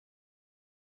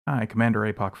Hi, Commander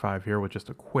APOC 5 here with just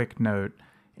a quick note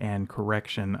and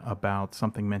correction about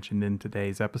something mentioned in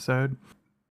today's episode.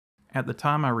 At the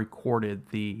time I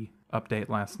recorded the update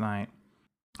last night,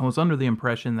 I was under the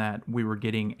impression that we were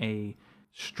getting a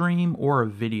stream or a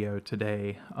video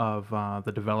today of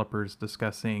the developers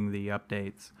discussing the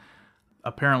updates.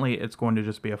 Apparently it's going to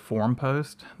just be a forum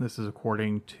post. This is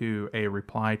according to a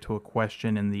reply to a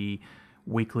question in the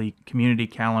weekly community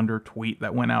calendar tweet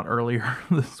that went out earlier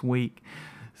this week.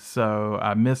 So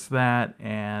I missed that,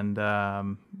 and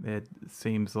it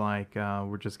seems like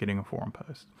we're just getting a forum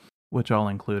post, which I'll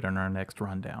include in our next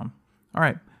rundown. All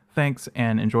right, thanks,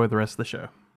 and enjoy the rest of the show.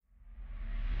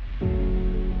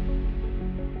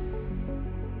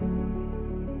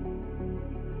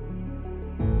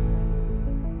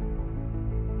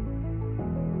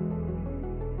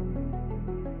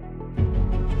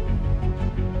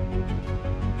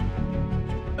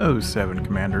 '07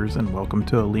 Commanders, and welcome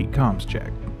to Elite Comms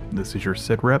Check. This is your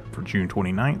SID rep for June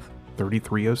 29th,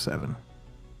 3307.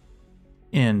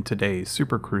 In today's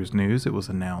Supercruise news, it was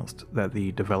announced that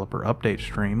the developer update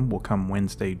stream will come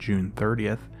Wednesday, June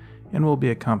 30th, and will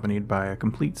be accompanied by a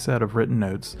complete set of written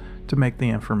notes to make the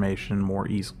information more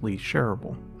easily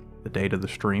shareable. The date of the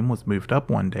stream was moved up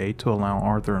one day to allow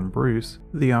Arthur and Bruce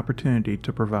the opportunity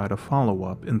to provide a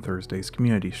follow-up in Thursday's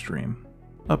community stream.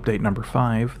 Update number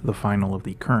 5, the final of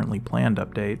the currently planned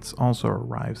updates, also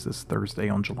arrives this Thursday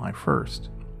on July 1st.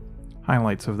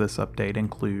 Highlights of this update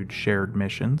include shared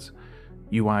missions,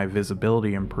 UI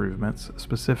visibility improvements,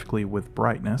 specifically with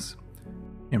brightness,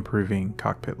 improving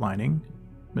cockpit lighting,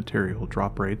 material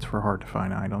drop rates for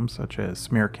hard-to-find items such as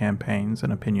smear campaigns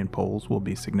and opinion polls will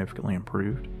be significantly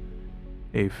improved.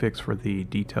 A fix for the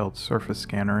detailed surface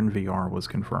scanner in VR was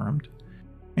confirmed,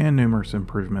 and numerous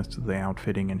improvements to the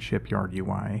outfitting and shipyard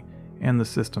UI and the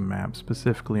system map,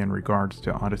 specifically in regards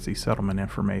to Odyssey settlement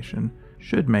information,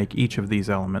 should make each of these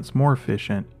elements more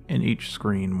efficient and each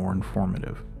screen more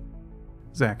informative.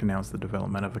 Zach announced the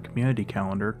development of a community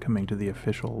calendar coming to the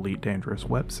official Elite Dangerous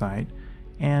website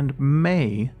and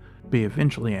may be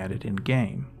eventually added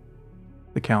in-game.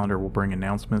 The calendar will bring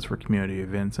announcements for community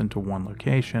events into one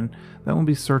location that will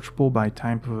be searchable by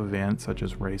type of event such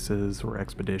as races or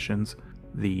expeditions,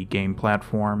 the game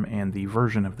platform, and the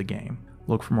version of the game.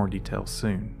 Look for more details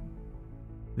soon.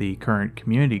 The current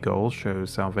community goal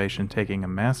shows Salvation taking a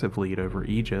massive lead over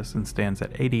Aegis and stands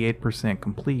at 88%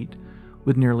 complete,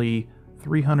 with nearly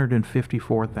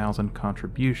 354,000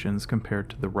 contributions compared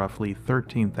to the roughly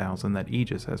 13,000 that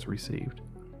Aegis has received.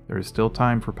 There is still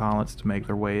time for pilots to make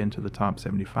their way into the top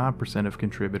 75% of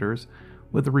contributors,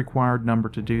 with the required number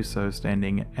to do so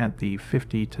standing at the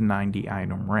 50 to 90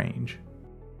 item range.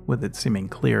 With it seeming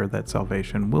clear that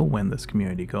Salvation will win this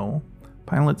community goal,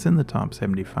 pilots in the top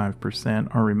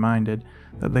 75% are reminded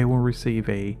that they will receive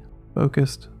a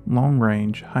focused,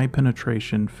 long-range,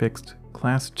 high-penetration fixed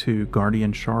Class 2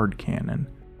 Guardian Shard cannon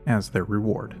as their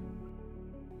reward.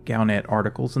 GalNet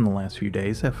articles in the last few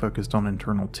days have focused on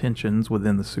internal tensions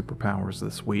within the superpowers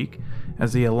this week,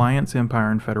 as the Alliance,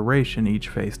 Empire, and Federation each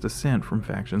face dissent from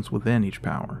factions within each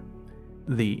power.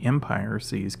 The Empire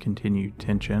sees continued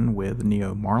tension with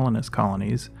Neo-Marlinist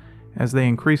colonies as they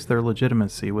increase their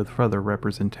legitimacy with further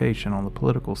representation on the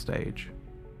political stage.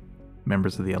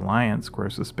 Members of the Alliance grow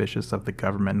suspicious of the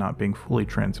government not being fully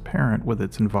transparent with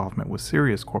its involvement with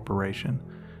Sirius Corporation,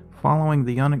 following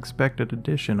the unexpected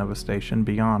addition of a station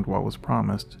beyond what was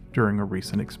promised during a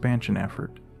recent expansion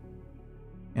effort.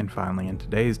 And finally, in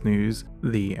today's news,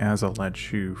 the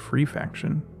Azalatshu Free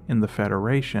faction in the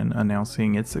Federation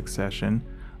announcing its succession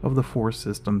of the 4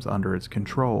 systems under its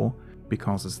control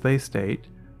because, as they state,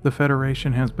 the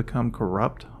Federation has become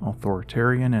corrupt,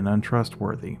 authoritarian, and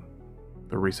untrustworthy.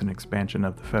 The recent expansion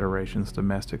of the Federation's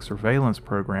domestic surveillance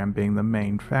program being the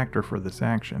main factor for this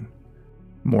action.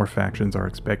 More factions are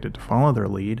expected to follow their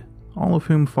lead, all of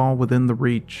whom fall within the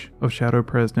reach of Shadow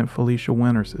President Felicia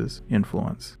Winters'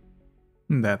 influence.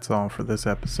 That's all for this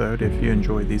episode. If you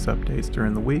enjoy these updates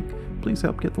during the week, please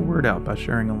help get the word out by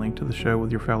sharing a link to the show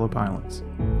with your fellow pilots.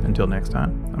 Until next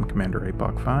time, I'm Commander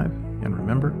APOC 5, and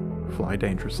remember, fly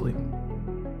dangerously.